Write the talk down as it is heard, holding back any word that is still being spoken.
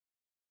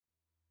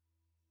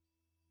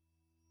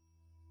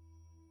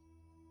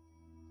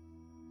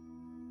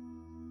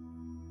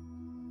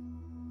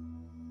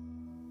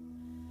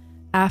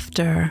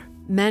After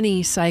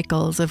many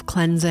cycles of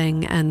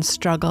cleansing and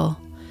struggle,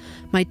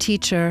 my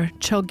teacher,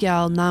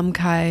 Chogyal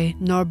Namkhai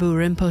Norbu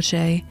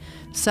Rinpoche,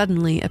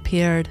 suddenly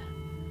appeared.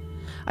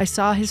 I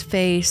saw his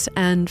face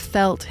and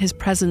felt his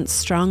presence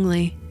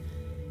strongly.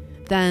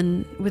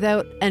 Then,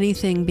 without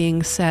anything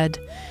being said,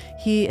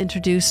 he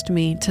introduced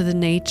me to the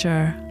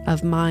nature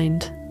of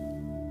mind.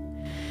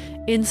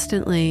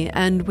 Instantly,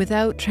 and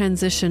without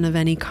transition of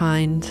any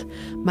kind,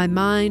 my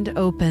mind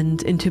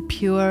opened into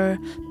pure,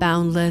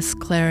 boundless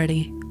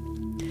clarity.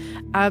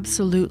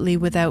 Absolutely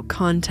without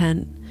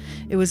content,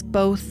 it was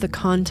both the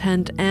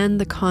content and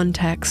the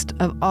context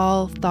of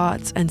all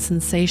thoughts and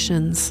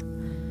sensations.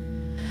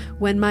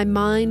 When my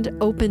mind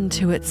opened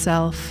to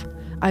itself,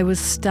 I was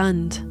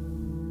stunned.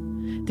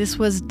 This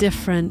was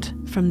different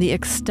from the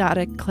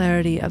ecstatic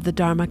clarity of the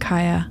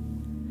Dharmakaya.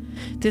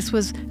 This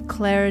was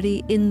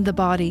clarity in the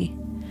body,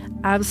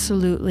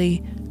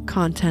 absolutely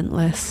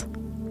contentless.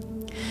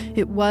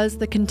 It was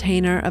the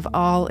container of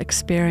all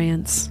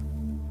experience.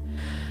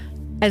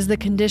 As the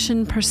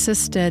condition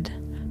persisted,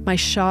 my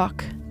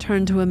shock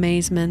turned to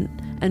amazement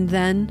and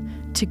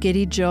then to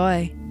giddy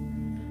joy.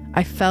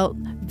 I felt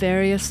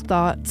various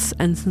thoughts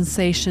and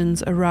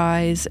sensations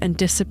arise and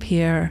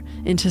disappear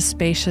into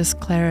spacious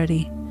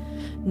clarity,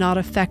 not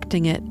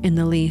affecting it in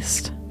the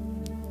least.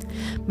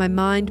 My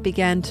mind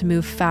began to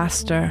move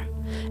faster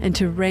and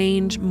to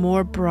range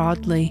more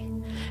broadly,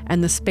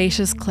 and the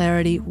spacious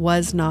clarity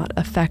was not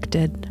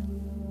affected.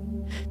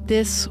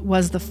 This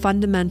was the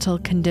fundamental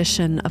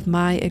condition of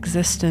my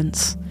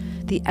existence,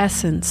 the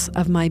essence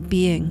of my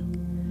being.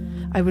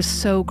 I was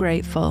so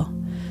grateful.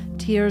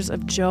 Tears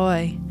of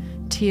joy,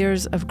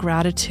 tears of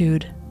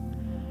gratitude.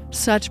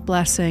 Such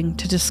blessing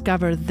to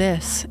discover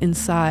this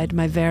inside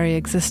my very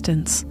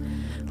existence,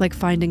 like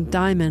finding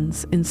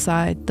diamonds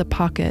inside the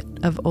pocket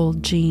of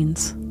old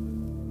jeans.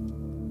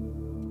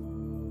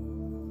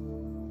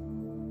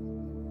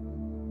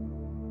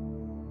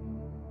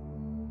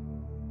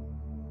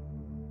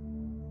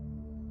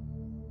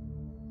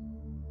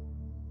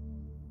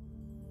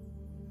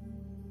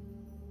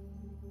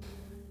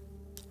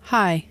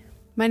 Hi,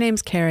 my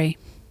name's Carrie.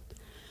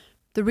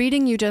 The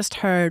reading you just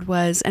heard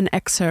was an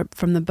excerpt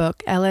from the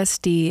book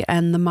LSD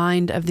and the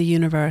Mind of the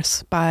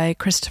Universe by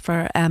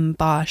Christopher M.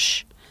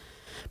 Bosch,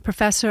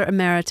 Professor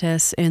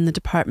Emeritus in the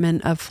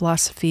Department of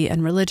Philosophy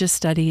and Religious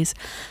Studies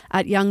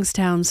at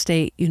Youngstown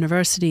State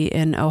University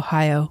in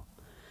Ohio.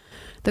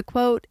 The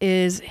quote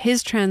is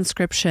his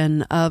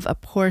transcription of a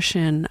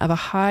portion of a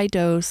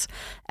high-dose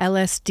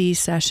LSD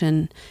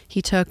session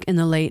he took in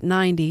the late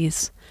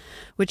 90s,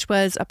 which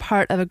was a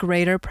part of a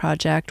greater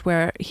project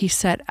where he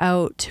set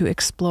out to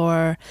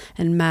explore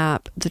and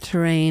map the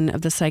terrain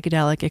of the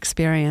psychedelic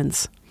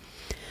experience.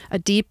 A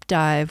deep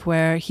dive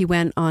where he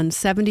went on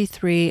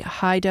 73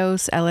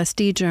 high-dose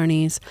LSD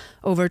journeys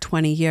over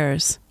 20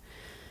 years.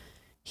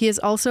 He is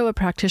also a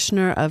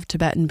practitioner of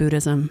Tibetan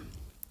Buddhism.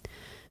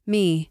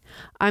 Me,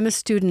 I'm a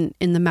student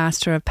in the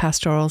Master of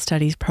Pastoral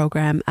Studies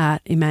program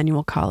at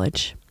Emmanuel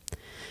College.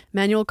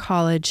 Emmanuel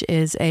College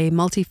is a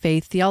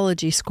multi-faith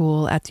theology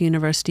school at the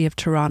University of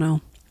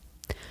Toronto.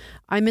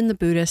 I'm in the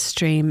Buddhist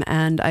stream,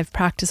 and I've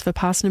practiced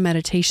Vipassana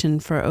meditation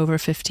for over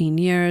 15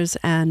 years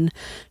and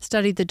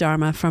studied the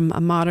Dharma from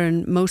a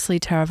modern, mostly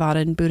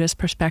Theravadan Buddhist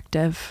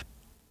perspective.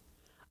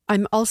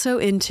 I'm also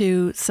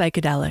into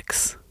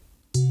psychedelics.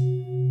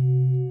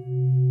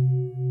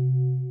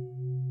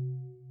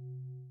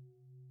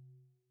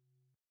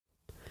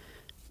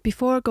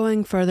 Before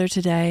going further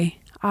today,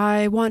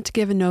 I want to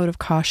give a note of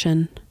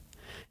caution.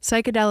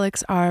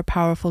 Psychedelics are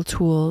powerful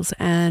tools,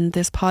 and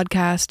this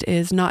podcast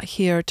is not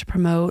here to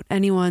promote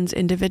anyone's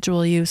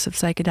individual use of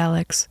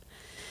psychedelics.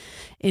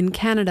 In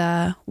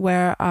Canada,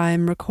 where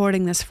I'm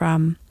recording this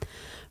from,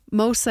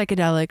 most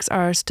psychedelics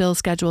are still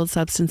scheduled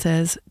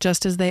substances,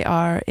 just as they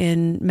are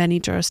in many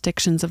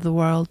jurisdictions of the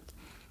world.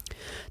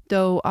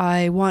 Though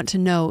I want to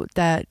note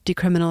that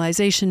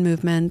decriminalization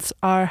movements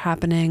are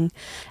happening,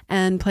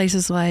 and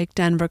places like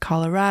Denver,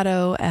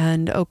 Colorado,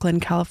 and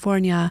Oakland,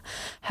 California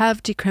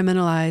have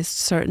decriminalized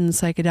certain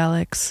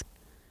psychedelics.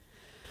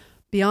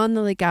 Beyond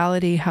the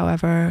legality,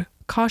 however,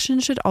 caution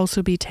should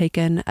also be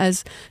taken,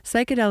 as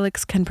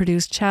psychedelics can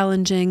produce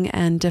challenging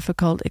and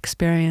difficult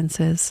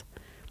experiences.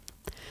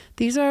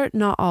 These are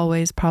not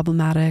always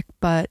problematic,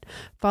 but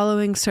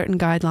following certain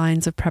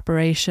guidelines of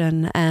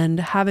preparation and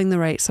having the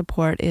right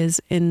support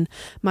is, in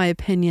my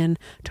opinion,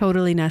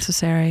 totally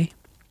necessary.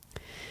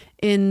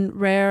 In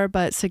rare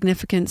but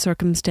significant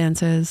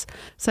circumstances,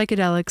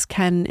 psychedelics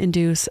can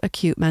induce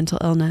acute mental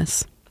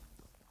illness.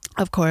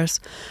 Of course,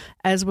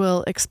 as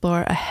we'll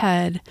explore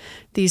ahead,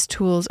 these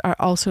tools are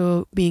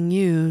also being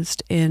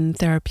used in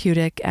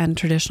therapeutic and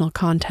traditional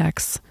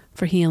contexts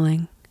for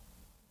healing.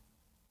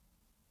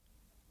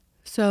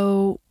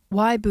 So,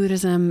 why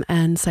Buddhism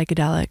and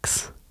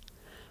psychedelics?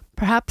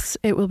 Perhaps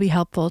it will be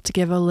helpful to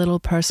give a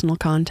little personal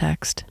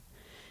context.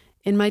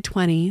 In my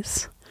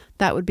 20s,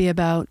 that would be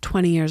about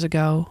 20 years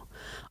ago,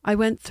 I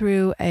went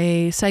through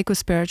a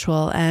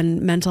psychospiritual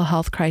and mental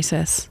health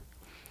crisis.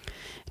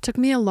 It took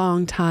me a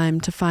long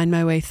time to find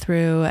my way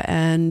through,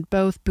 and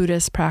both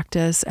Buddhist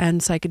practice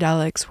and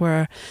psychedelics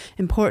were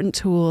important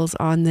tools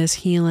on this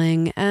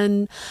healing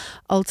and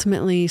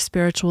ultimately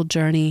spiritual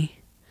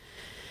journey.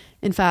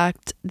 In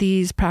fact,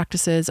 these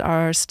practices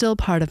are still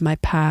part of my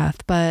path,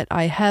 but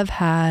I have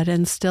had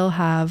and still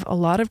have a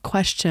lot of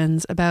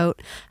questions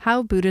about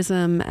how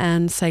Buddhism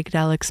and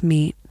psychedelics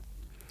meet.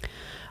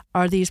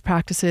 Are these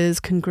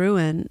practices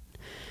congruent?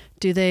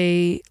 Do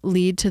they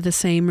lead to the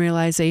same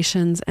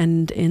realizations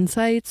and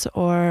insights,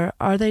 or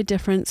are they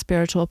different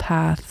spiritual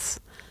paths?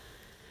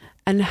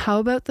 And how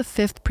about the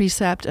fifth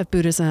precept of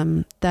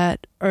Buddhism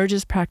that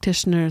urges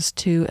practitioners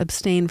to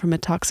abstain from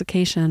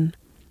intoxication?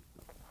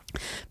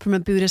 From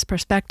a Buddhist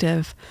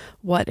perspective,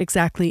 what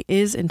exactly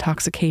is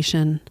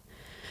intoxication?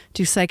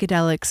 Do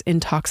psychedelics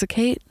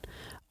intoxicate,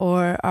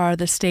 or are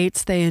the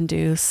states they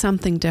induce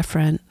something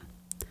different?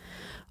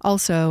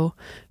 Also,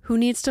 who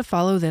needs to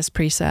follow this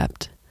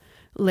precept?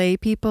 Lay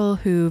people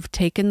who've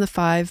taken the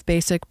 5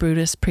 basic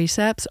Buddhist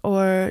precepts,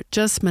 or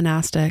just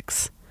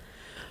monastics?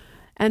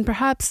 And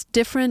perhaps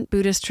different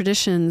Buddhist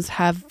traditions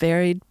have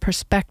varied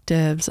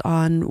perspectives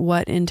on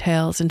what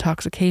entails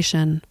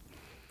intoxication.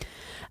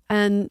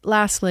 And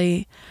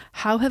lastly,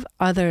 how have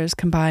others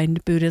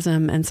combined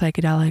Buddhism and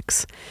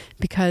psychedelics?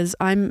 Because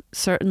I'm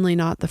certainly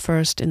not the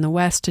first in the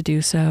West to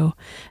do so.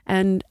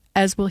 And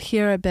as we'll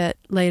hear a bit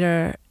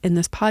later in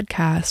this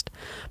podcast,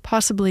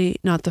 possibly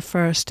not the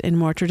first in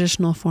more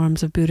traditional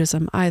forms of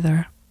Buddhism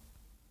either.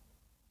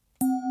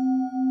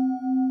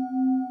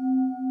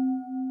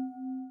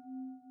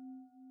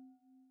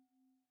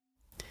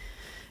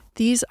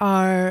 These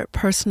are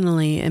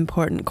personally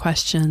important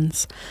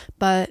questions,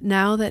 but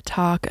now that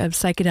talk of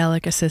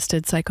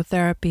psychedelic-assisted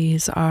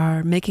psychotherapies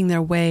are making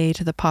their way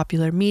to the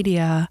popular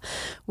media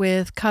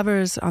with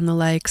covers on the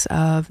likes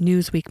of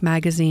Newsweek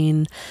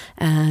magazine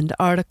and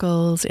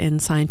articles in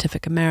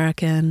Scientific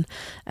American,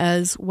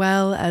 as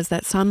well as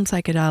that some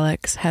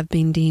psychedelics have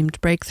been deemed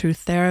breakthrough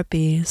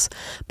therapies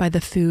by the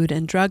Food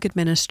and Drug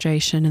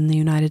Administration in the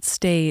United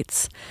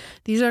States,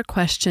 these are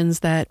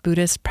questions that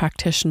Buddhist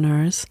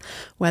practitioners,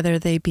 whether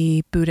they be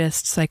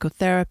Buddhist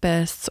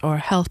psychotherapists or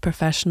health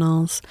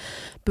professionals,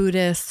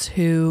 Buddhists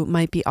who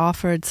might be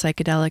offered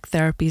psychedelic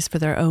therapies for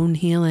their own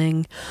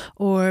healing,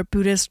 or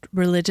Buddhist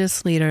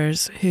religious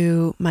leaders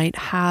who might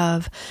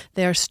have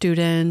their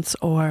students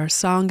or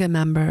Sangha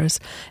members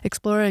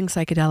exploring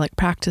psychedelic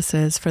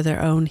practices for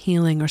their own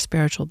healing or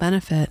spiritual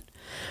benefit,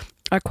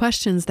 are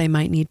questions they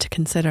might need to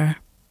consider.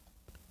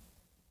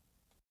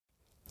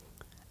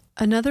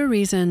 Another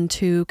reason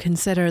to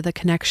consider the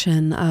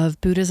connection of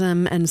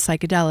Buddhism and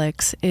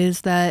psychedelics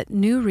is that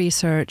new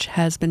research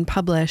has been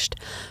published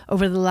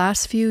over the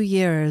last few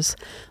years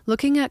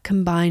looking at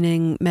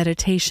combining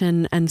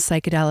meditation and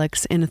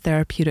psychedelics in a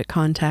therapeutic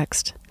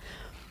context.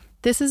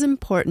 This is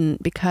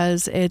important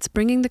because it's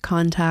bringing the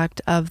contact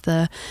of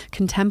the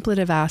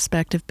contemplative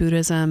aspect of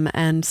Buddhism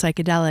and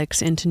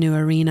psychedelics into new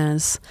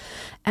arenas,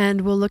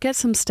 and we'll look at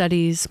some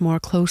studies more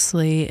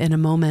closely in a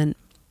moment.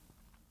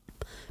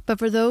 But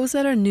for those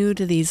that are new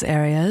to these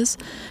areas,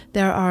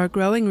 there are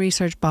growing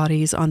research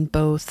bodies on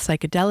both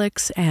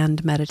psychedelics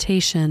and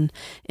meditation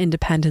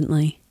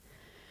independently.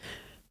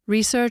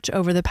 Research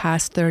over the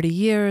past 30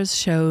 years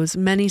shows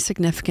many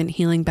significant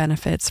healing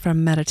benefits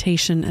from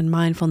meditation and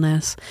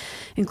mindfulness,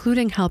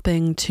 including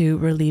helping to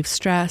relieve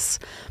stress,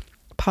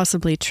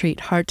 possibly treat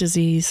heart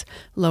disease,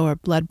 lower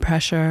blood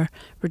pressure,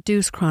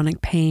 reduce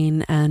chronic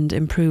pain, and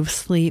improve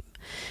sleep,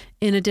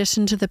 in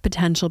addition to the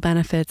potential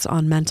benefits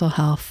on mental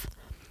health.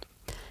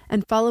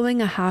 And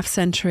following a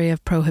half-century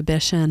of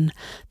prohibition,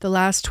 the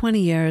last 20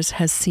 years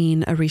has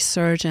seen a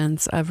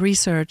resurgence of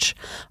research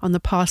on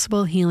the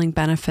possible healing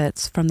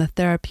benefits from the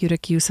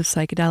therapeutic use of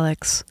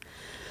psychedelics.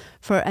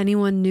 For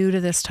anyone new to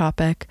this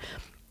topic,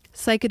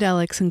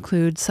 psychedelics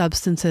include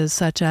substances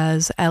such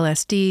as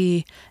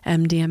LSD,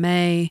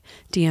 MDMA,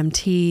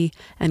 DMT,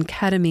 and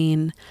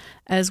ketamine,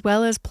 as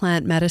well as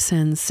plant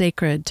medicines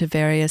sacred to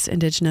various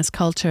indigenous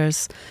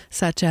cultures,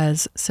 such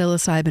as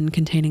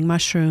psilocybin-containing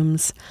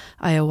mushrooms,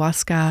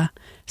 ayahuasca,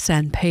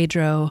 San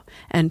Pedro,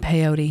 and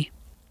peyote.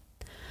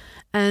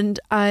 And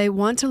I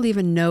want to leave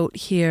a note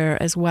here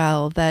as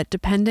well that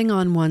depending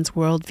on one's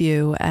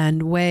worldview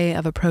and way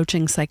of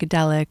approaching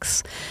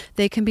psychedelics,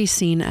 they can be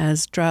seen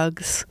as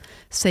drugs,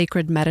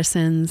 sacred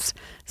medicines,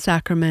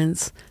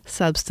 sacraments,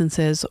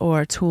 substances,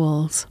 or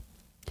tools.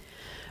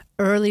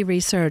 Early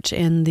research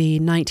in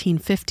the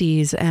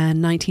 1950s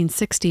and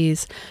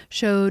 1960s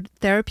showed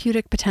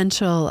therapeutic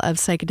potential of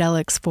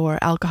psychedelics for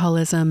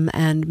alcoholism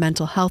and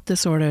mental health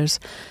disorders,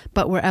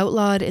 but were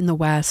outlawed in the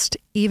West,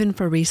 even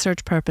for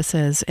research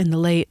purposes, in the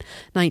late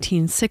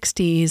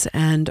 1960s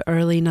and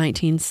early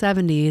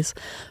 1970s,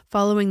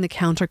 following the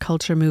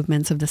counterculture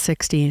movements of the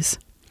 60s.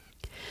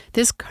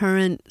 This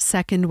current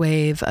second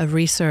wave of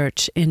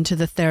research into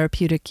the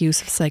therapeutic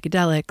use of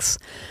psychedelics,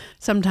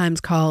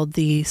 sometimes called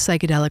the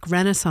psychedelic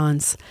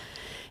renaissance,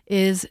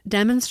 is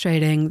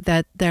demonstrating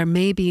that there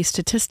may be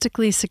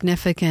statistically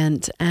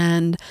significant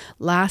and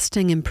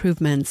lasting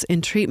improvements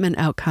in treatment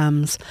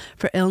outcomes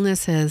for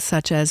illnesses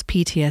such as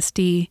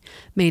PTSD,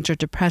 major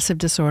depressive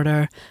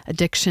disorder,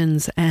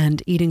 addictions,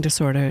 and eating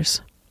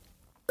disorders.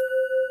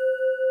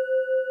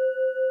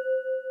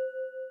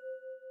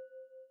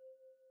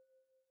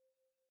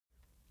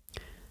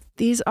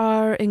 These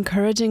are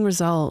encouraging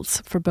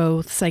results for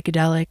both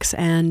psychedelics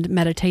and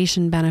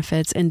meditation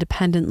benefits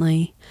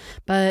independently,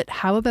 but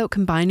how about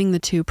combining the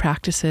two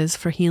practices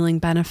for healing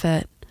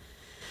benefit?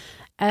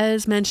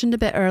 As mentioned a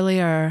bit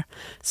earlier,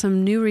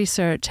 some new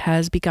research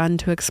has begun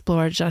to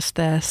explore just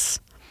this.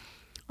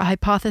 A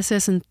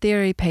hypothesis and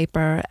theory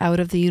paper out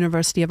of the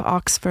University of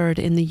Oxford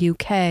in the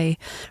UK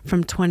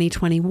from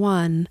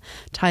 2021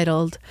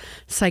 titled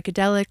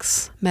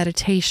Psychedelics,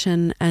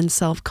 Meditation, and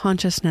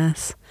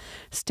Self-Consciousness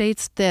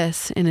states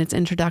this in its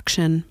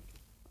introduction.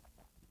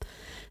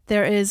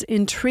 There is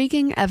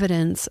intriguing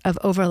evidence of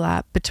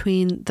overlap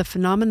between the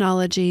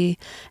phenomenology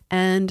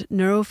and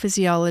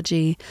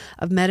neurophysiology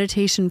of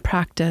meditation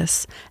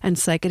practice and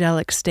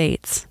psychedelic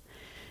states.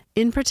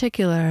 In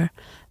particular,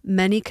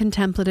 many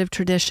contemplative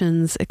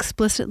traditions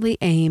explicitly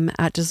aim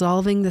at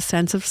dissolving the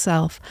sense of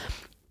self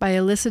by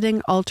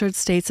eliciting altered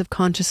states of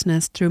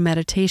consciousness through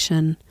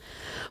meditation,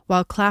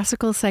 while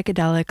classical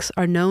psychedelics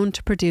are known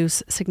to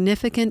produce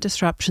significant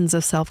disruptions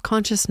of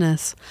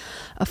self-consciousness,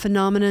 a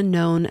phenomenon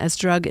known as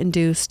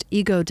drug-induced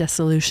ego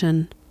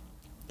dissolution.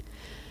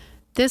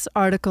 This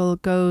article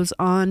goes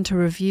on to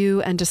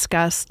review and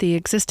discuss the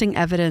existing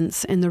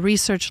evidence in the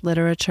research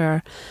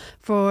literature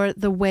for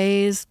the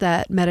ways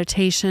that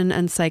meditation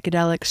and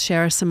psychedelics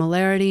share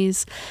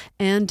similarities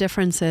and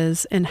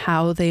differences in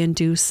how they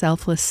induce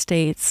selfless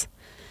states.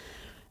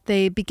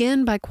 They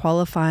begin by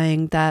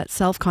qualifying that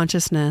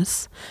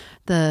self-consciousness,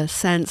 the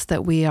sense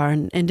that we are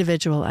an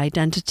individual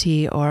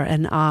identity or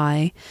an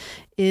I,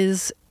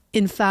 is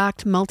in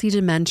fact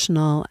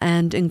multidimensional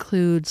and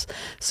includes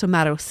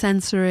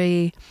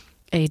somatosensory,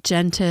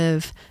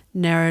 agentive,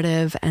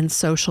 narrative, and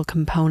social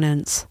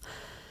components.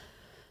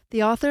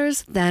 The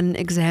authors then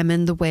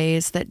examine the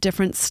ways that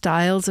different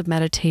styles of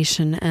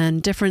meditation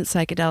and different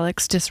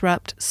psychedelics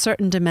disrupt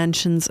certain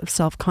dimensions of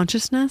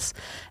self-consciousness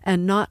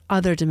and not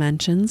other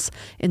dimensions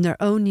in their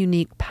own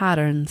unique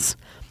patterns,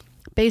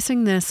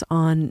 basing this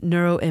on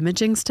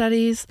neuroimaging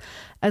studies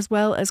as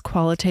well as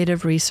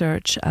qualitative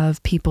research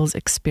of people's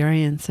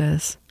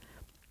experiences.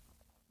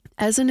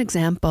 As an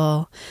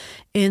example,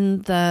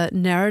 in the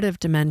narrative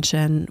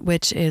dimension,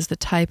 which is the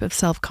type of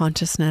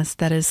self-consciousness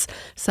that is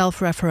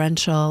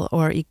self-referential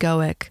or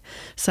egoic,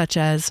 such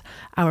as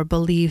our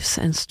beliefs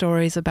and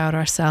stories about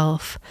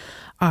ourselves,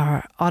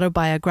 our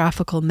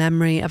autobiographical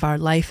memory of our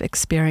life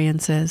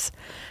experiences,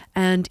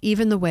 and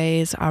even the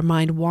ways our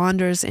mind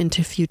wanders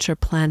into future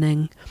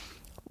planning.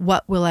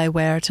 What will I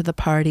wear to the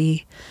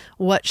party?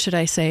 What should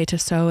I say to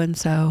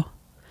so-and-so?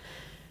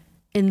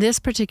 In this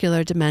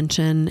particular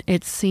dimension,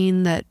 it's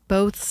seen that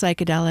both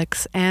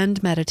psychedelics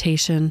and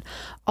meditation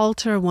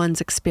alter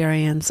one's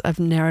experience of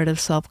narrative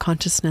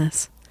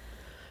self-consciousness.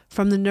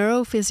 From the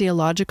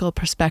neurophysiological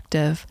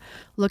perspective,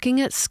 looking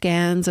at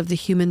scans of the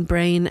human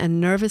brain and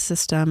nervous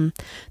system,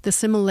 the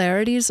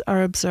similarities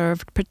are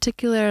observed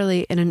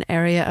particularly in an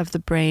area of the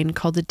brain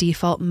called the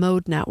default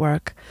mode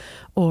network,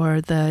 or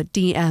the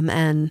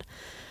DMN,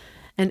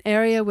 an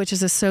area which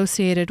is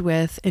associated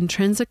with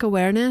intrinsic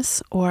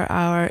awareness or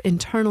our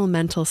internal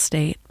mental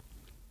state.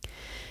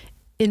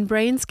 In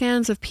brain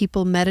scans of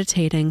people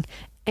meditating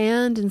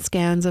and in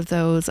scans of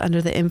those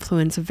under the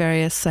influence of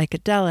various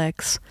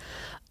psychedelics,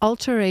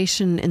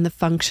 alteration in the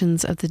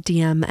functions of the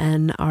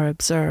DMN are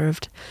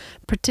observed,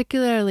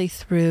 particularly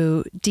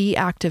through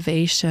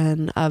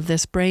deactivation of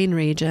this brain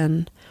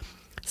region,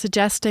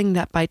 suggesting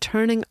that by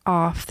turning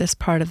off this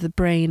part of the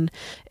brain,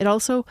 it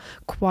also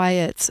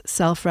quiets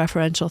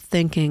self-referential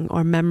thinking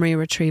or memory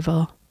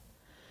retrieval.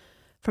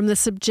 From the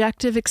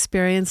subjective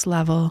experience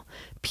level,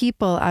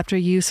 people after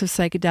use of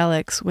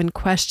psychedelics, when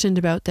questioned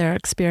about their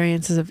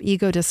experiences of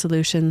ego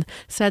dissolution,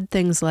 said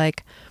things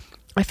like,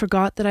 "I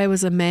forgot that I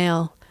was a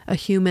male, a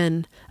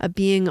human, a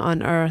being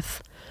on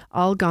earth,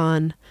 all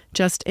gone,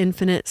 just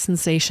infinite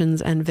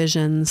sensations and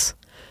visions,"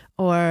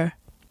 or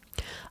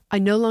 "I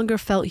no longer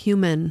felt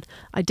human.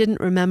 I didn't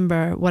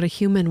remember what a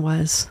human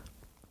was."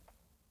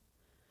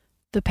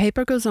 The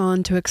paper goes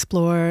on to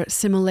explore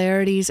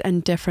similarities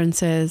and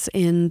differences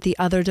in the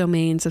other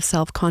domains of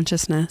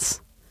self-consciousness.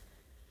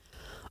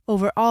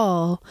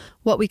 Overall,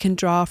 what we can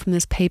draw from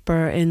this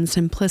paper in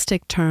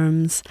simplistic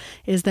terms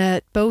is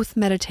that both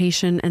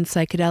meditation and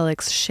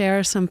psychedelics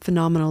share some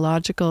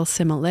phenomenological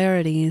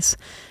similarities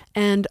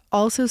and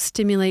also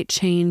stimulate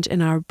change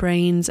in our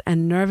brains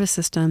and nervous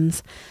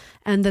systems,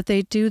 and that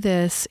they do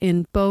this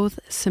in both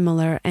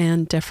similar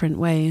and different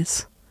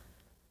ways.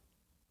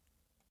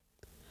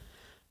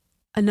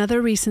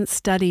 Another recent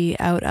study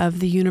out of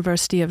the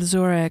University of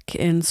Zurich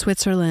in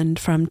Switzerland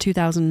from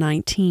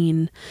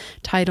 2019,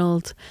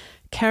 titled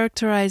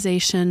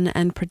Characterization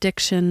and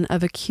Prediction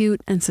of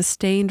Acute and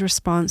Sustained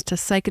Response to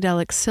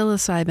Psychedelic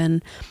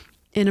Psilocybin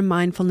in a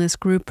Mindfulness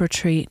Group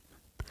Retreat,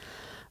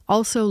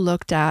 also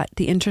looked at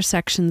the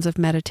intersections of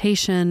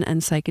meditation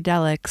and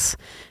psychedelics,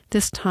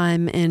 this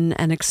time in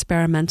an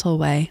experimental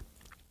way.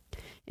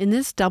 In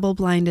this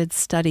double-blinded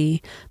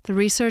study, the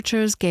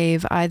researchers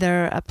gave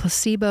either a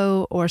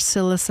placebo or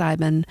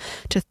psilocybin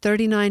to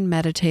 39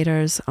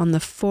 meditators on the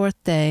 4th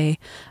day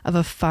of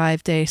a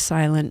 5-day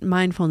silent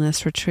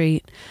mindfulness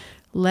retreat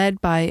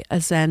led by a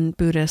Zen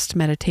Buddhist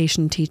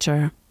meditation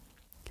teacher.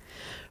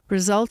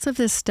 Results of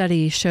this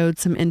study showed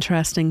some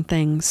interesting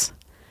things.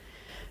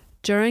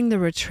 During the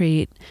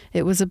retreat,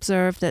 it was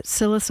observed that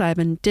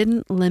psilocybin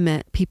didn't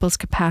limit people's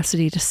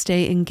capacity to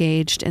stay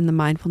engaged in the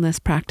mindfulness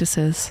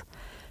practices.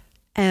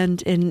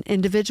 And in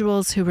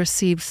individuals who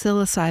received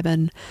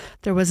psilocybin,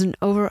 there was an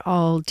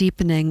overall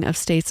deepening of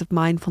states of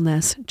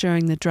mindfulness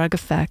during the drug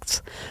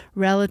effects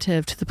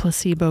relative to the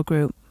placebo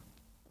group.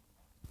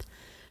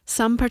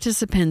 Some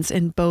participants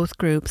in both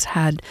groups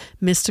had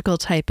mystical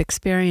type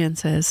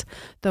experiences,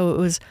 though it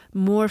was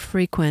more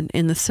frequent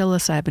in the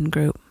psilocybin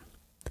group.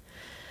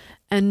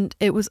 And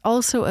it was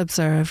also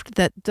observed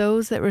that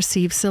those that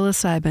received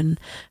psilocybin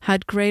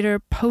had greater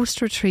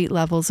post-retreat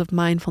levels of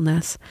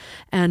mindfulness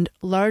and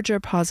larger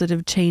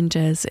positive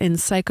changes in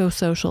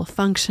psychosocial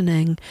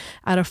functioning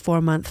at a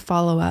 4-month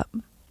follow-up.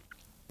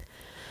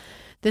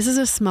 This is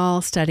a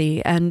small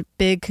study and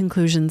big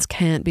conclusions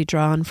can't be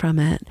drawn from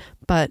it,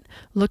 but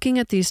looking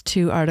at these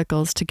two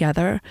articles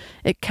together,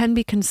 it can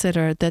be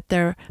considered that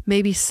there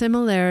may be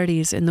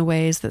similarities in the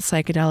ways that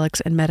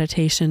psychedelics and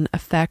meditation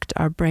affect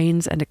our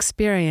brains and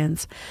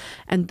experience,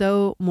 and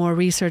though more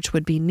research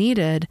would be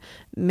needed,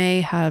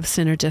 may have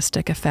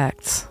synergistic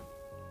effects.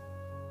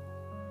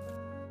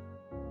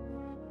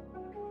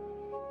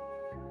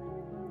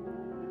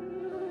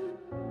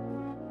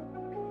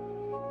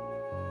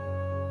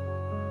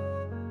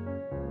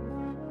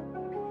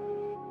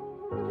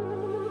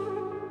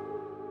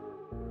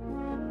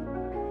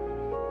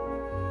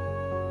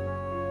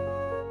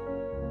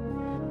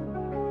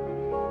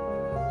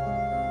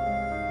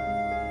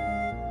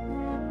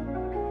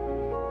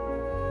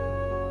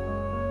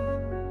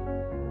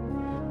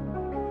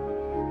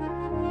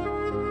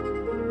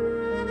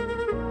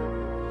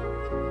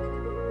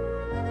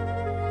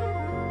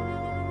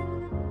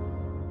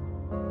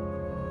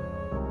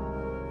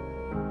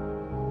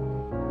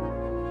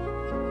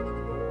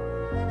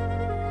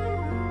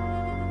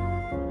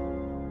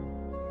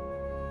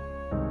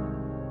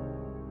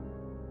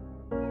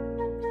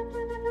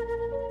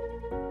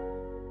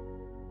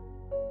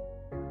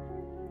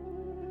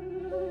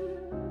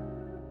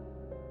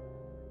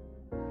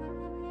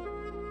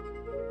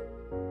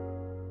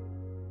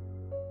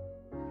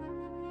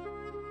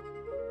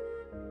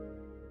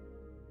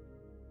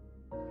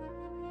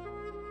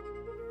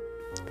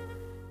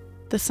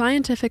 The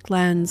scientific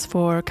lens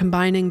for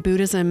combining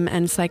Buddhism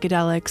and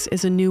psychedelics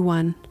is a new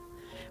one,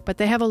 but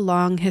they have a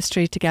long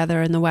history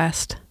together in the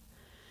West.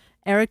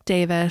 Eric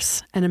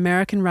Davis, an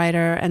American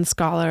writer and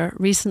scholar,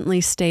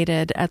 recently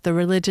stated at the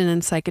Religion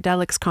and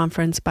Psychedelics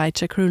Conference by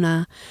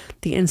Chacruna,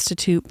 the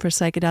Institute for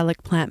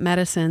Psychedelic Plant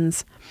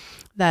Medicines,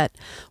 that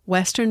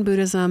Western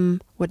Buddhism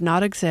would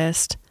not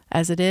exist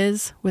as it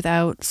is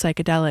without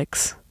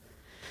psychedelics.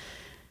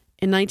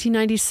 In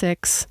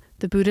 1996,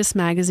 the Buddhist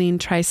magazine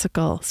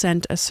Tricycle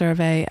sent a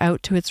survey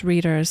out to its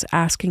readers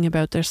asking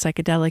about their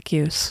psychedelic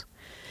use.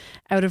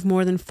 Out of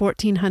more than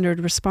 1,400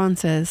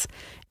 responses,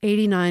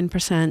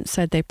 89%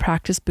 said they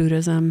practiced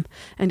Buddhism,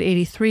 and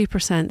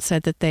 83%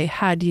 said that they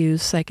had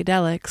used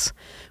psychedelics,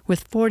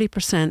 with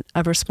 40%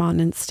 of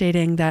respondents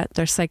stating that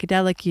their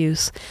psychedelic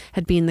use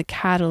had been the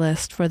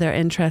catalyst for their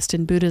interest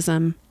in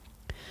Buddhism.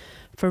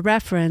 For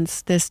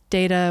reference, this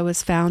data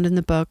was found in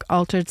the book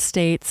Altered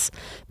States,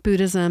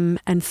 Buddhism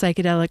and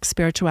Psychedelic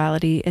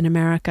Spirituality in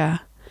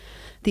America.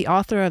 The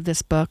author of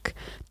this book,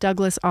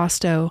 Douglas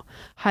Ostow,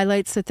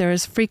 highlights that there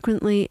is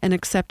frequently an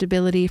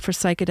acceptability for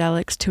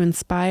psychedelics to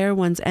inspire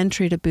one's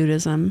entry to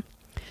Buddhism,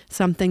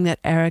 something that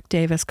Eric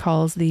Davis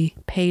calls the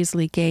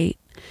Paisley Gate.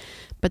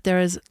 But there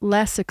is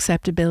less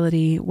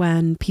acceptability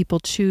when people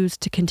choose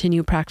to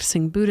continue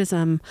practicing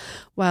Buddhism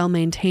while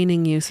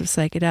maintaining use of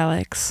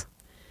psychedelics.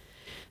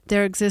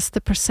 There exists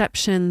the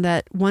perception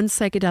that once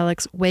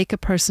psychedelics wake a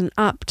person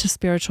up to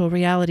spiritual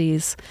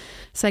realities,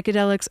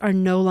 psychedelics are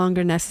no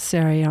longer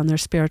necessary on their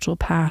spiritual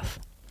path.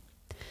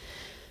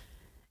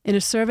 In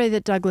a survey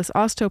that Douglas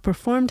Ostow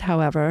performed,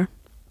 however,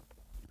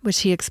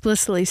 which he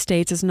explicitly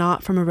states is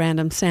not from a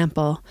random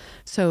sample,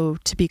 so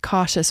to be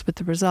cautious with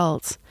the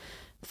results,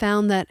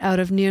 found that out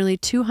of nearly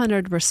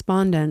 200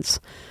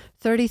 respondents,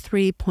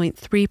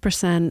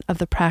 33.3% of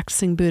the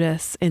practicing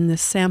Buddhists in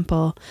this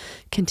sample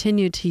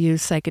continued to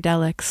use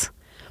psychedelics.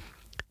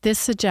 This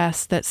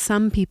suggests that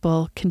some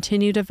people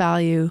continue to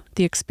value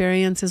the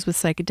experiences with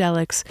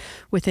psychedelics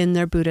within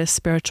their Buddhist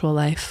spiritual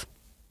life.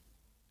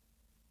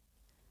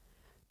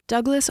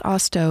 Douglas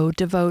Ostow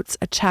devotes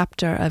a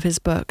chapter of his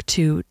book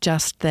to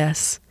just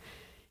this.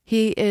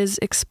 He is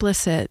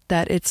explicit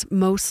that it's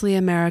mostly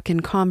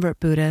American convert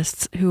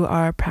Buddhists who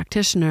are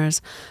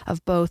practitioners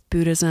of both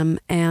Buddhism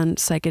and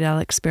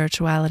psychedelic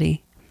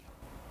spirituality.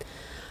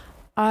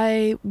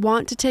 I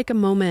want to take a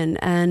moment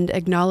and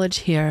acknowledge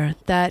here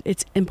that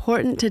it's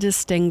important to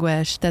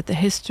distinguish that the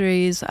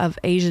histories of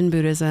Asian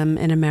Buddhism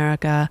in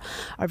America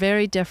are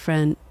very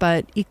different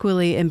but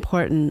equally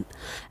important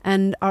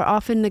and are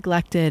often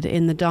neglected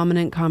in the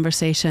dominant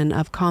conversation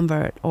of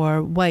convert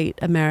or white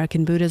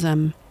American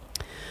Buddhism.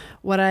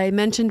 What I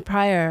mentioned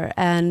prior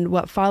and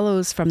what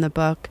follows from the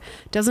book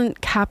doesn't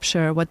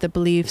capture what the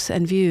beliefs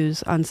and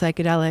views on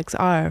psychedelics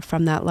are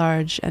from that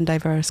large and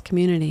diverse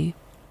community.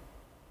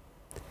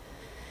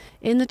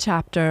 In the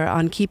chapter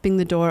on Keeping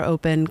the Door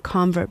Open,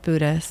 Convert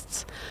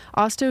Buddhists,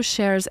 Osto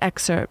shares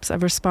excerpts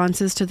of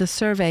responses to the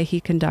survey he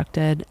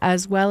conducted,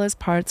 as well as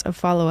parts of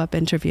follow-up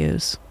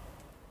interviews.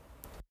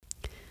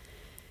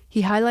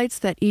 He highlights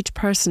that each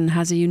person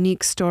has a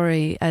unique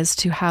story as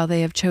to how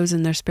they have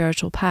chosen their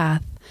spiritual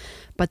path,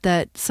 but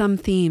that some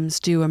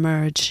themes do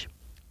emerge.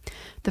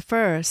 The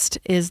first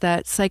is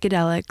that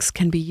psychedelics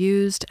can be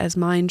used as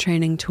mind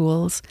training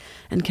tools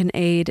and can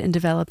aid in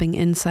developing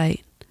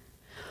insight.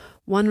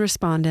 One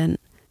respondent,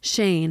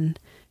 Shane,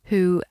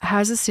 who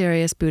has a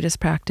serious Buddhist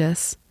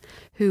practice,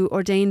 who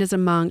ordained as a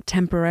monk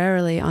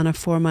temporarily on a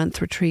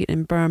 4-month retreat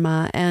in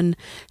Burma and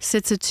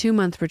sits a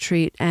 2-month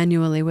retreat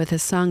annually with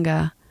his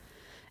Sangha,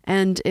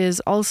 and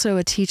is also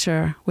a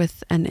teacher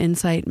with an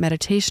insight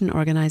meditation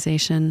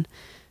organization,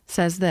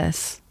 says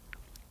this: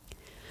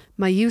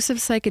 "My use of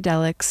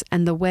psychedelics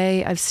and the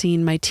way I've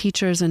seen my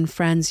teachers and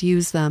friends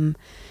use them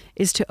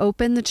is to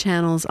open the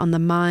channels on the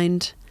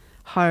mind,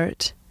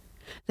 heart,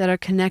 that are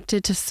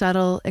connected to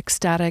subtle,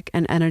 ecstatic,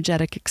 and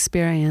energetic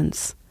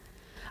experience.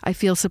 I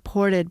feel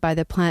supported by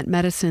the plant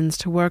medicines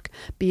to work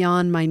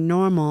beyond my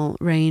normal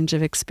range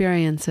of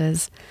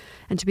experiences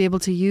and to be able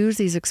to use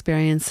these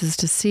experiences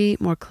to see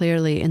more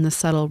clearly in the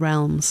subtle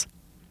realms."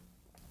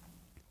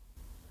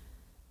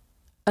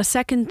 A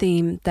second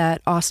theme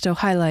that Osto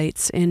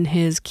highlights in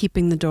his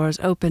Keeping the Doors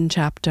Open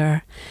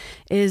chapter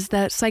is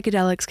that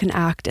psychedelics can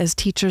act as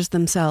teachers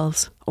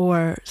themselves,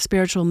 or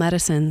spiritual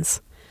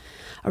medicines.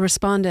 A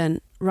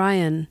respondent,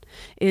 Ryan,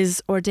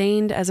 is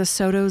ordained as a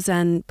Soto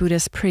Zen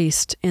Buddhist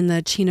priest in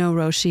the Chino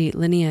Roshi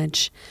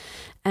lineage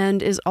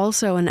and is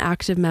also an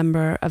active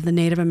member of the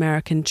Native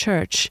American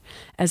Church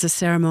as a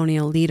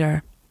ceremonial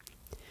leader.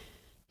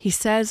 He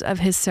says of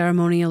his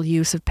ceremonial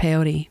use of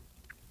peyote,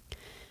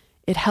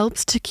 "It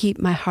helps to keep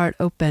my heart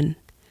open.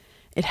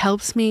 It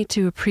helps me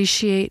to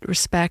appreciate,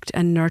 respect,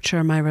 and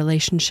nurture my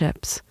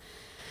relationships,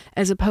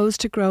 as opposed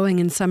to growing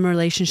in some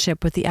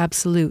relationship with the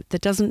absolute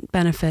that doesn't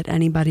benefit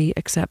anybody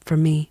except for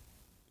me."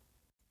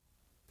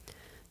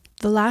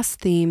 The last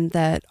theme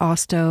that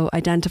Osto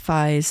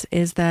identifies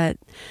is that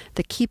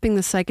the Keeping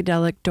the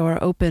Psychedelic Door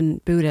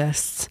Open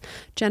Buddhists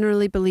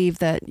generally believe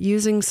that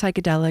using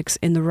psychedelics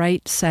in the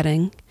right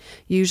setting,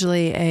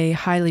 usually a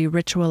highly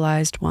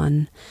ritualized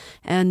one,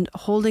 and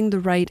holding the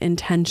right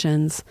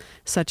intentions,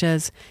 such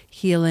as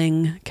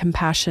healing,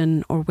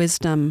 compassion, or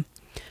wisdom,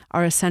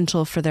 are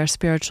essential for their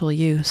spiritual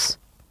use.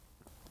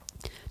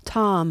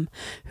 Tom,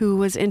 who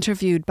was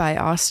interviewed by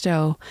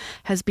Osto,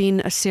 has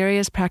been a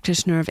serious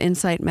practitioner of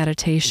insight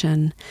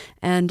meditation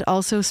and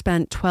also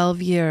spent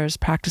 12 years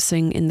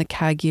practicing in the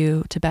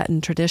Kagyu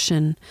Tibetan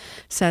tradition,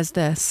 says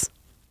this: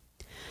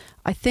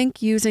 "I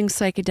think using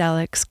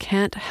psychedelics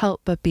can't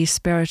help but be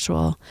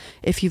spiritual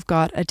if you've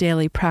got a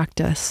daily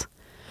practice,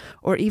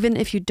 or even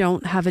if you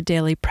don't have a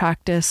daily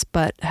practice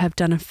but have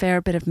done a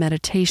fair bit of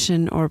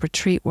meditation or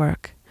retreat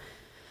work.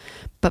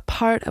 But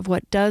part of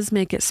what does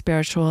make it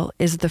spiritual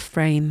is the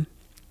frame.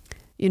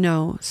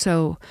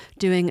 So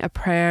doing a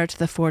prayer to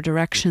the 4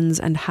 directions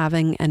and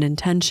having an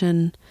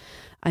intention,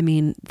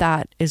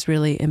 that is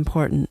really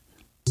important."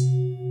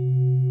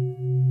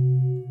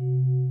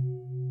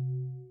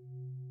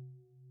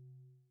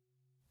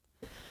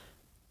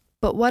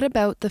 But what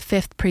about the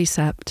 5th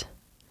precept?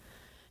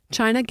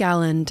 China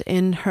Galland,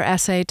 in her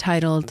essay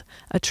titled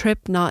 "A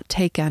Trip Not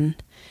Taken,"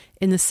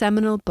 in the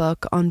seminal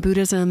book on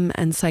Buddhism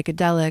and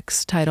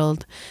psychedelics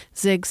titled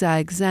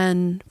Zigzag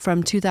Zen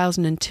from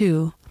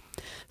 2002,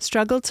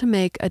 struggled to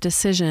make a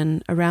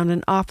decision around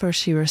an offer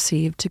she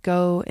received to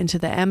go into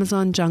the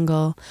Amazon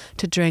jungle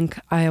to drink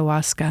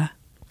ayahuasca.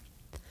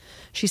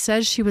 She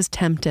says she was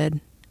tempted.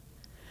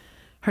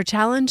 Her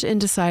challenge in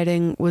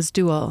deciding was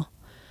dual.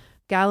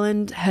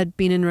 Galland had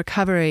been in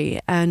recovery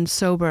and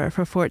sober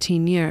for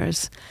 14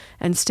 years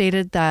and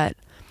stated that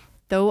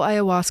though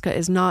ayahuasca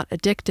is not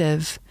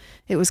addictive,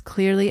 it was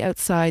clearly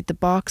outside the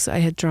box I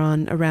had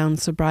drawn around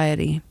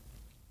sobriety.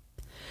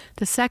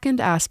 The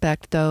second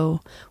aspect, though,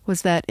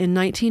 was that in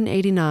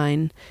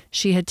 1989,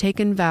 she had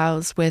taken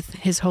vows with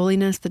His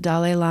Holiness the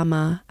Dalai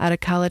Lama at a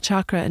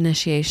Kalachakra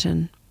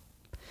initiation.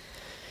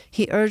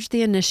 He urged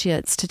the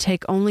initiates to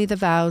take only the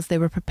vows they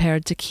were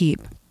prepared to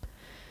keep.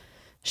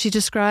 She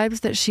describes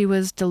that she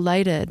was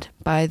delighted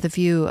by the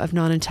view of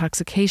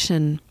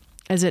non-intoxication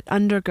as it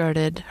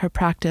undergirded her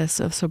practice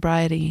of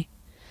sobriety,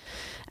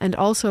 and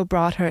also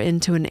brought her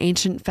into an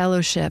ancient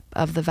fellowship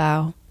of the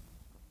vow.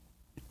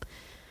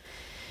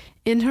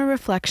 In her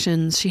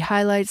reflections, she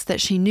highlights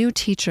that she knew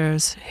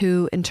teachers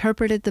who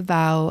interpreted the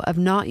vow of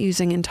not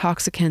using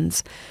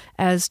intoxicants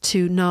as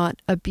to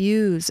not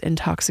abuse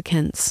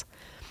intoxicants,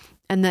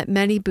 and that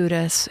many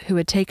Buddhists who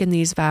had taken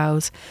these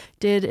vows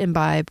did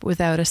imbibe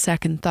without a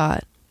second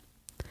thought.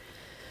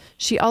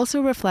 She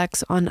also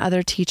reflects on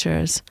other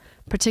teachers,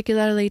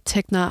 particularly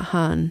Thich Nhat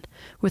Hanh,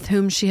 with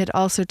whom she had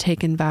also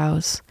taken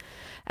vows,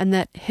 and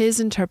that his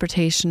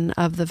interpretation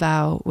of the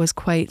vow was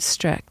quite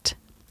strict.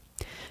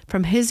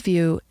 From his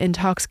view,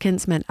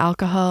 intoxicants meant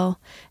alcohol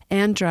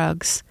and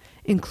drugs,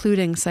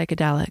 including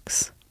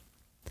psychedelics.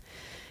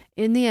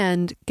 In the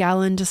end,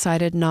 Gallen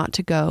decided not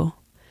to go.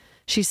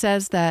 She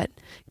says that,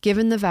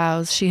 given the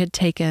vows she had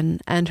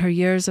taken and her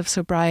years of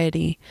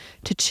sobriety,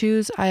 to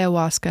choose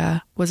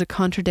ayahuasca was a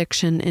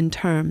contradiction in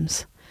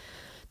terms.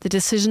 The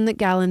decision that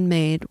Gallen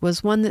made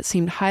was one that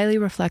seemed highly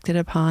reflected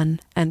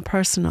upon and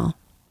personal.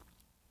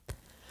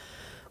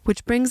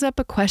 Which brings up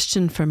a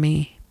question for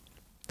me.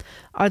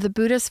 Are the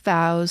Buddhist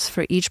vows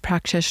for each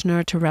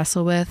practitioner to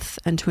wrestle with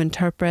and to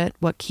interpret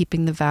what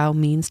keeping the vow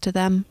means to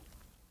them?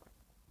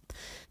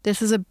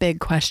 This is a big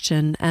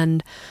question,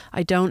 and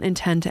I don't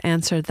intend to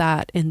answer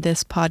that in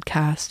this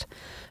podcast,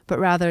 but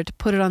rather to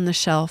put it on the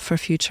shelf for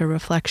future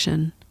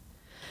reflection.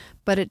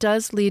 But it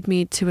does lead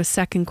me to a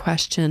second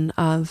question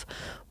of,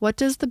 what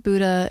does the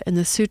Buddha in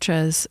the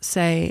sutras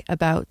say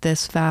about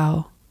this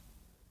vow?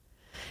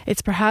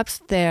 It's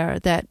perhaps there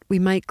that we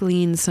might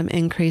glean some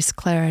increased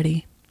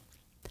clarity.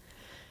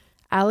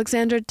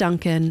 Alexander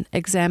Duncan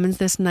examines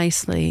this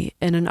nicely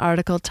in an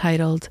article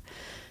titled,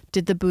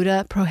 "Did the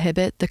Buddha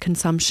Prohibit the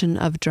Consumption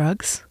of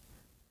Drugs?"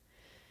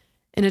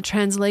 In a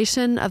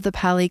translation of the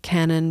Pali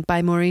Canon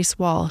by Maurice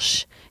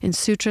Walsh, in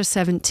Sutra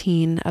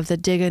 17 of the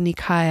Digha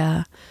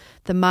Nikaya,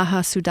 the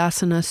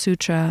Mahasudassana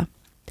Sutra,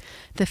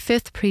 the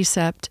fifth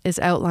precept is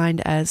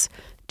outlined as,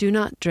 "Do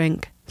not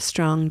drink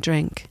strong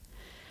drink."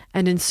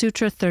 And in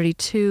Sutra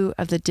 32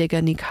 of the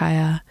Digha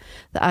Nikaya,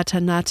 the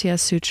Atanatya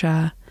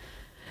Sutra,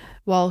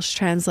 Walsh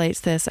translates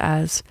this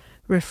as,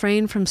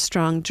 "Refrain from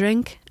strong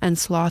drink and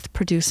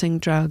sloth-producing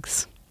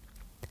drugs."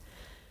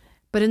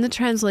 But in the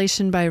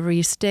translation by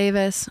Rhys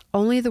Davis,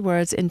 only the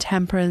words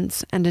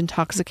intemperance and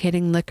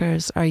intoxicating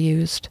liquors are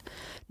used,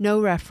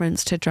 no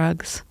reference to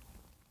drugs.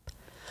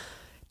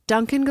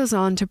 Duncan goes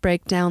on to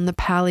break down the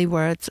Pali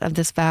words of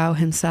this vow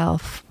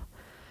himself.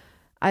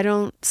 I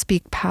don't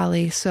speak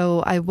Pali,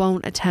 so I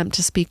won't attempt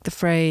to speak the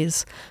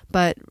phrase,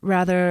 but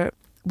rather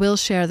will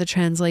share the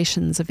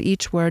translations of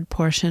each word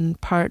portion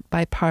part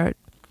by part,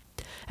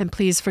 and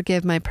please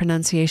forgive my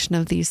pronunciation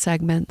of these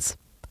segments.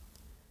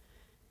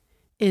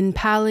 In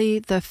Pali,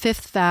 the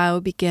fifth vow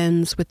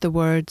begins with the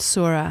word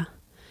sura,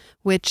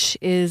 which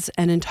is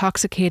an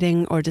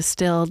intoxicating or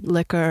distilled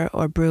liquor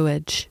or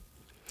brewage.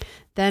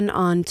 Then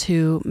on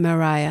to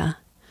maraya,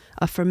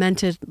 a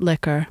fermented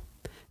liquor.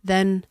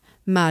 Then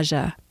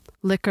maja,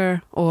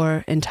 liquor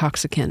or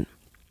intoxicant.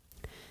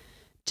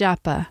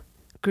 Japa,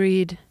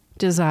 greed,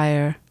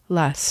 desire,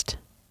 lust.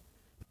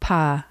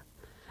 Pa,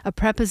 a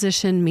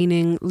preposition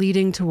meaning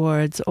leading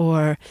towards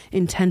or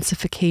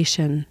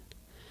intensification.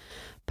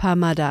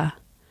 Pamada,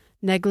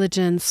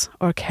 negligence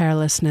or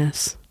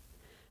carelessness.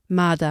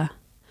 Mada,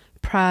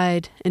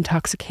 pride,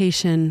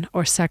 intoxication,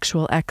 or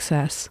sexual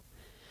excess.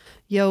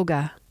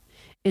 Yoga,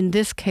 in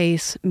this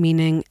case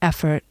meaning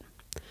effort.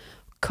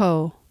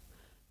 Ko,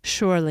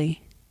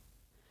 surely.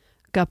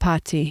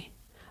 Gapati,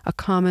 a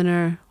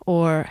commoner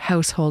or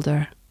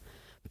householder.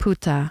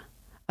 Puta,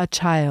 a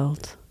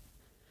child.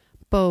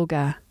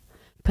 Boga,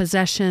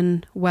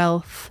 possession,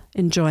 wealth,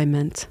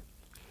 enjoyment.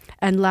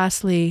 And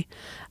lastly,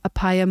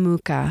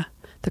 apayamukha,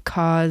 the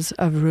cause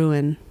of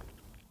ruin.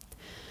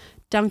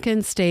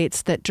 Duncan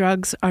states that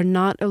drugs are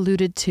not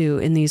alluded to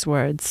in these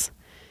words.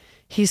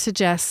 He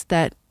suggests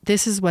that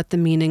this is what the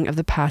meaning of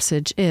the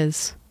passage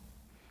is.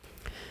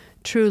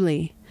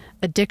 Truly,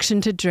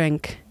 addiction to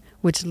drink,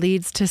 which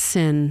leads to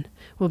sin,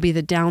 will be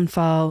the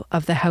downfall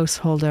of the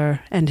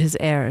householder and his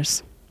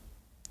heirs.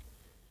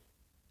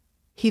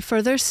 He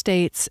further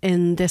states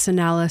in this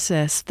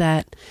analysis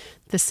that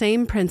the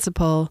same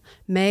principle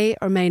may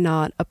or may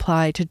not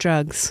apply to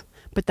drugs,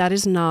 but that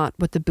is not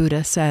what the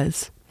Buddha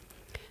says.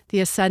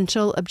 The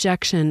essential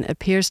objection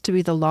appears to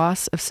be the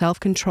loss of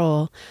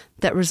self-control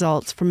that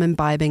results from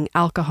imbibing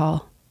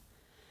alcohol.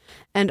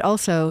 And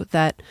also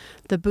that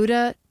the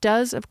Buddha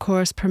does, of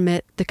course,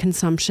 permit the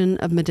consumption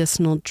of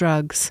medicinal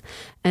drugs,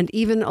 and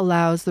even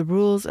allows the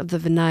rules of the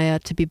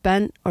Vinaya to be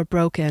bent or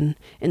broken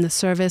in the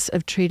service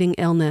of treating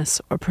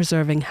illness or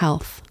preserving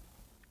health.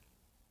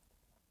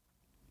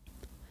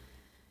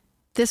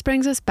 This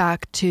brings us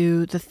back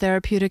to the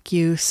therapeutic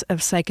use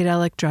of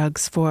psychedelic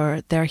drugs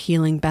for their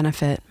healing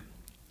benefit.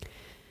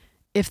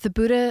 If the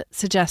Buddha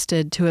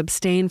suggested to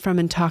abstain from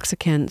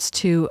intoxicants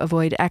to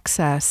avoid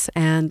excess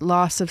and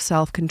loss of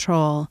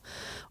self-control,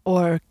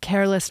 or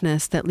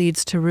carelessness that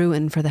leads to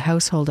ruin for the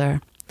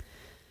householder,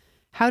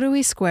 How do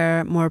we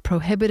square more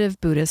prohibitive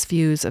Buddhist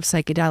views of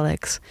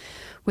psychedelics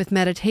with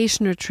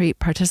meditation retreat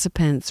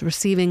participants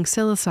receiving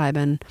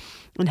psilocybin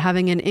and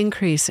having an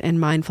increase in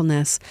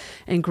mindfulness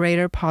and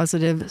greater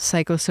positive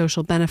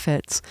psychosocial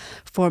benefits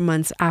 4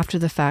 months after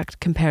the fact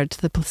compared to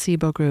the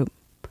placebo group?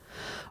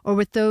 Or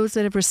with those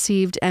that have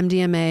received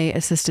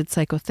MDMA-assisted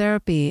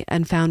psychotherapy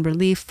and found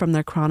relief from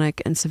their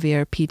chronic and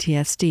severe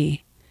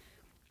PTSD?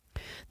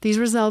 These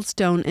results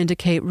don't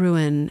indicate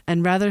ruin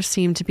and rather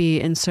seem to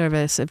be in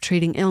service of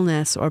treating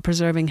illness or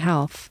preserving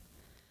health.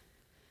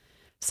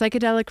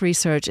 Psychedelic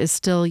research is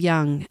still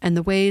young, and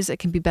the ways it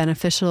can be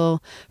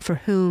beneficial for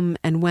whom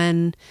and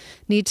when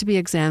need to be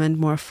examined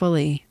more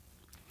fully.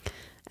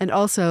 And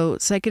also,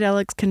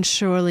 psychedelics can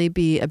surely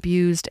be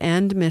abused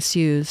and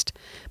misused,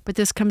 but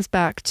this comes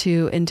back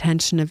to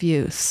intention of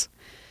use.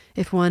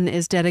 If one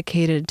is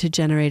dedicated to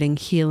generating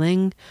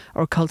healing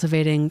or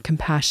cultivating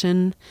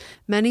compassion,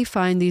 many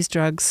find these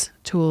drugs,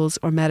 tools,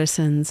 or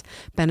medicines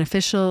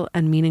beneficial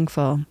and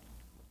meaningful.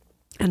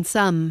 And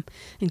some,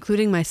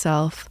 including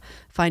myself,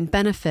 find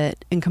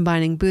benefit in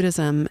combining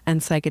Buddhism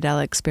and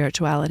psychedelic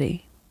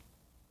spirituality.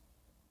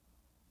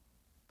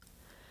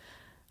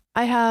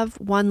 I have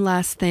one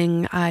last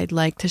thing I'd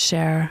like to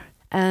share,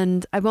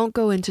 and I won't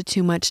go into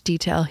too much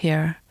detail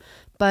here,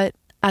 but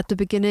at the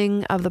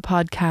beginning of the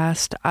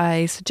podcast,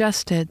 I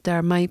suggested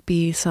there might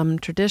be some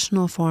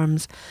traditional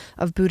forms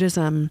of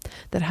Buddhism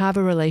that have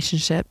a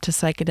relationship to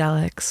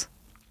psychedelics.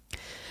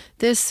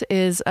 This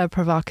is a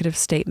provocative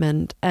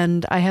statement,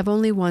 and I have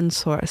only one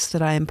source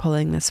that I am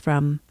pulling this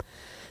from,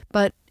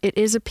 but it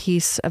is a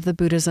piece of the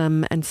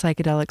Buddhism and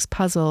psychedelics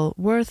puzzle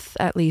worth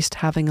at least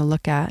having a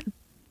look at.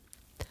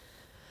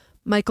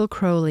 Michael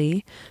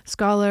Crowley,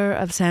 scholar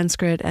of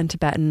Sanskrit and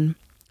Tibetan,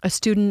 a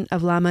student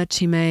of Lama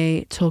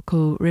Chime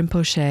Tulku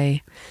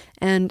Rinpoche,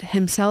 and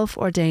himself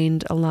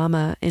ordained a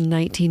Lama in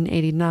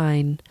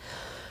 1989,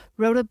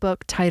 wrote a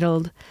book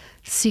titled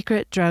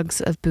Secret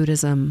Drugs of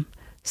Buddhism,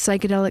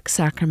 Psychedelic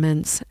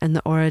Sacraments and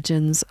the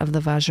Origins of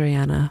the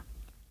Vajrayana.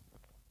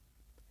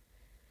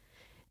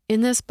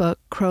 In this book,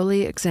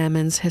 Crowley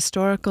examines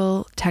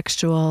historical,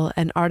 textual,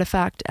 and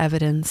artifact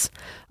evidence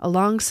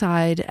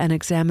alongside an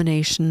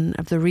examination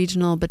of the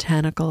regional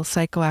botanical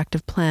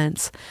psychoactive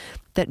plants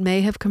that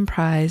may have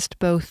comprised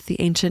both the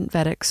ancient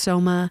Vedic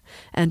Soma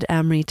and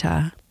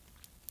Amrita.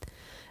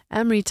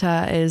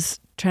 Amrita is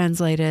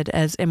translated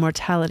as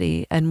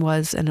immortality and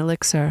was an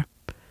elixir.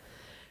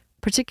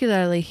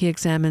 Particularly, he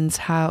examines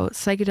how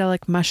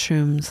psychedelic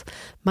mushrooms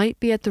might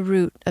be at the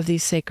root of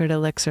these sacred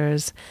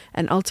elixirs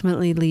and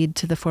ultimately lead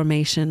to the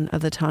formation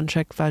of the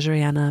Tantric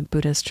Vajrayana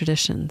Buddhist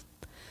tradition.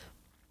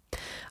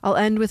 I'll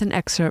end with an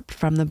excerpt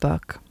from the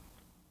book.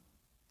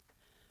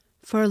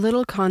 For a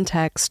little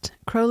context,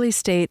 Crowley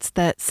states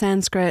that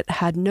Sanskrit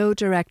had no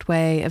direct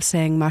way of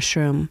saying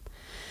mushroom,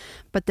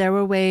 but there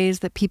were ways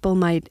that people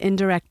might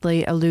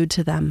indirectly allude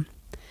to them.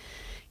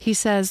 He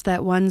says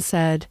that one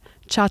said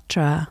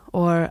chatra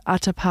or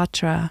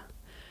atapatra,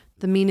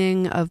 the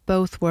meaning of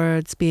both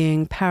words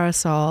being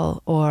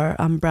parasol or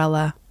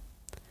umbrella.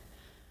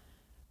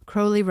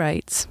 Crowley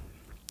writes,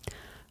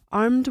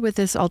 armed with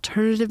this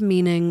alternative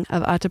meaning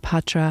of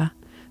atapatra,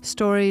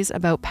 stories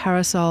about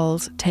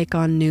parasols take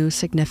on new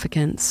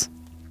significance.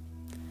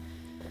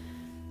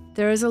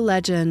 There is a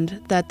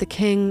legend that the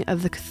king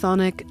of the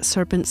chthonic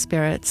serpent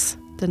spirits,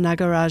 the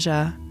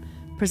Nagaraja,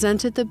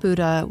 presented the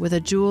Buddha with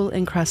a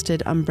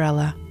jewel-encrusted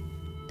umbrella.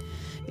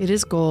 It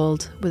is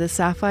gold, with a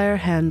sapphire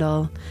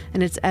handle,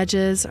 and its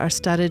edges are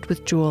studded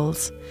with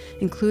jewels,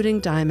 including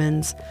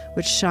diamonds,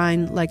 which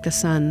shine like the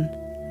sun.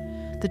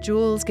 The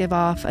jewels give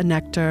off a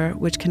nectar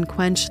which can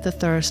quench the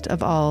thirst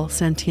of all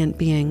sentient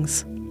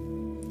beings.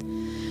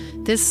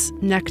 This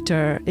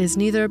nectar is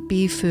neither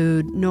bee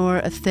food nor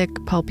a thick,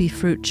 pulpy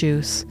fruit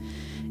juice.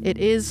 It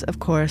is, of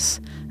course,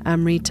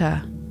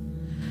 Amrita.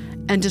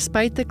 And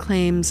despite the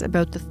claims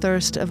about the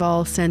thirst of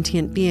all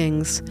sentient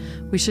beings,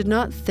 we should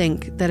not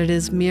think that it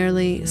is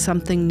merely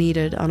something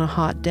needed on a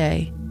hot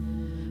day.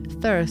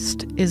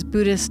 Thirst is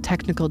Buddhist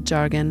technical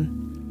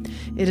jargon.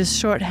 It is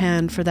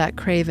shorthand for that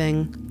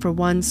craving for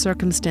one's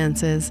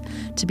circumstances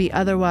to be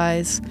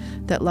otherwise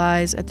that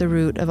lies at the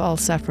root of all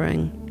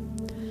suffering.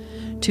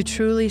 To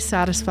truly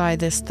satisfy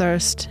this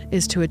thirst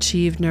is to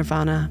achieve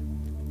nirvana.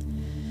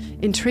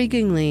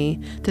 Intriguingly,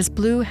 this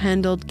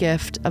blue-handled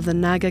gift of the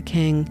Naga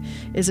King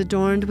is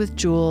adorned with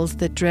jewels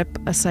that drip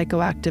a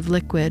psychoactive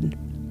liquid.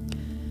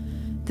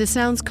 This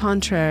sounds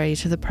contrary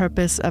to the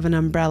purpose of an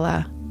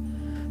umbrella.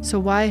 So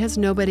why has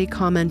nobody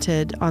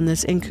commented on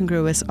this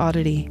incongruous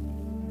oddity?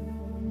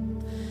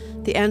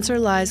 The answer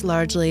lies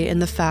largely in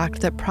the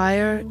fact that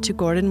prior to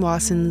Gordon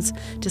Wasson's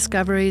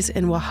discoveries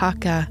in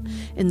Oaxaca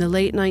in the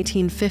late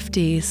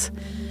 1950s,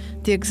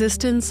 the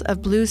existence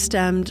of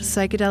blue-stemmed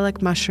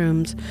psychedelic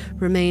mushrooms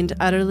remained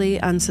utterly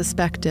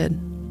unsuspected.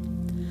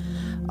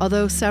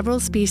 Although several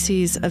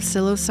species of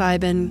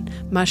psilocybin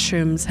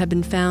mushrooms have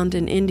been found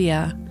in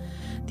India,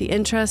 the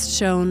interest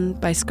shown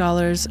by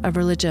scholars of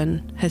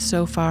religion has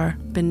so far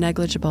been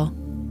negligible.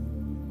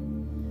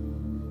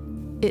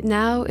 It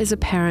now is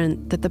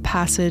apparent that the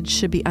passage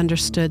should be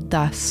understood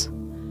thus.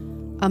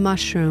 A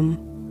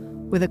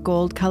mushroom with a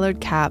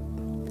gold-colored cap,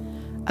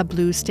 a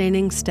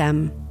blue-staining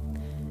stem,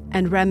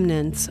 and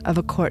remnants of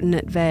a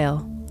coordinate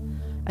veil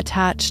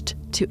attached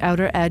to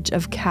outer edge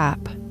of cap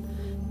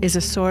is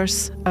a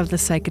source of the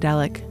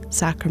psychedelic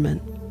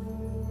sacrament.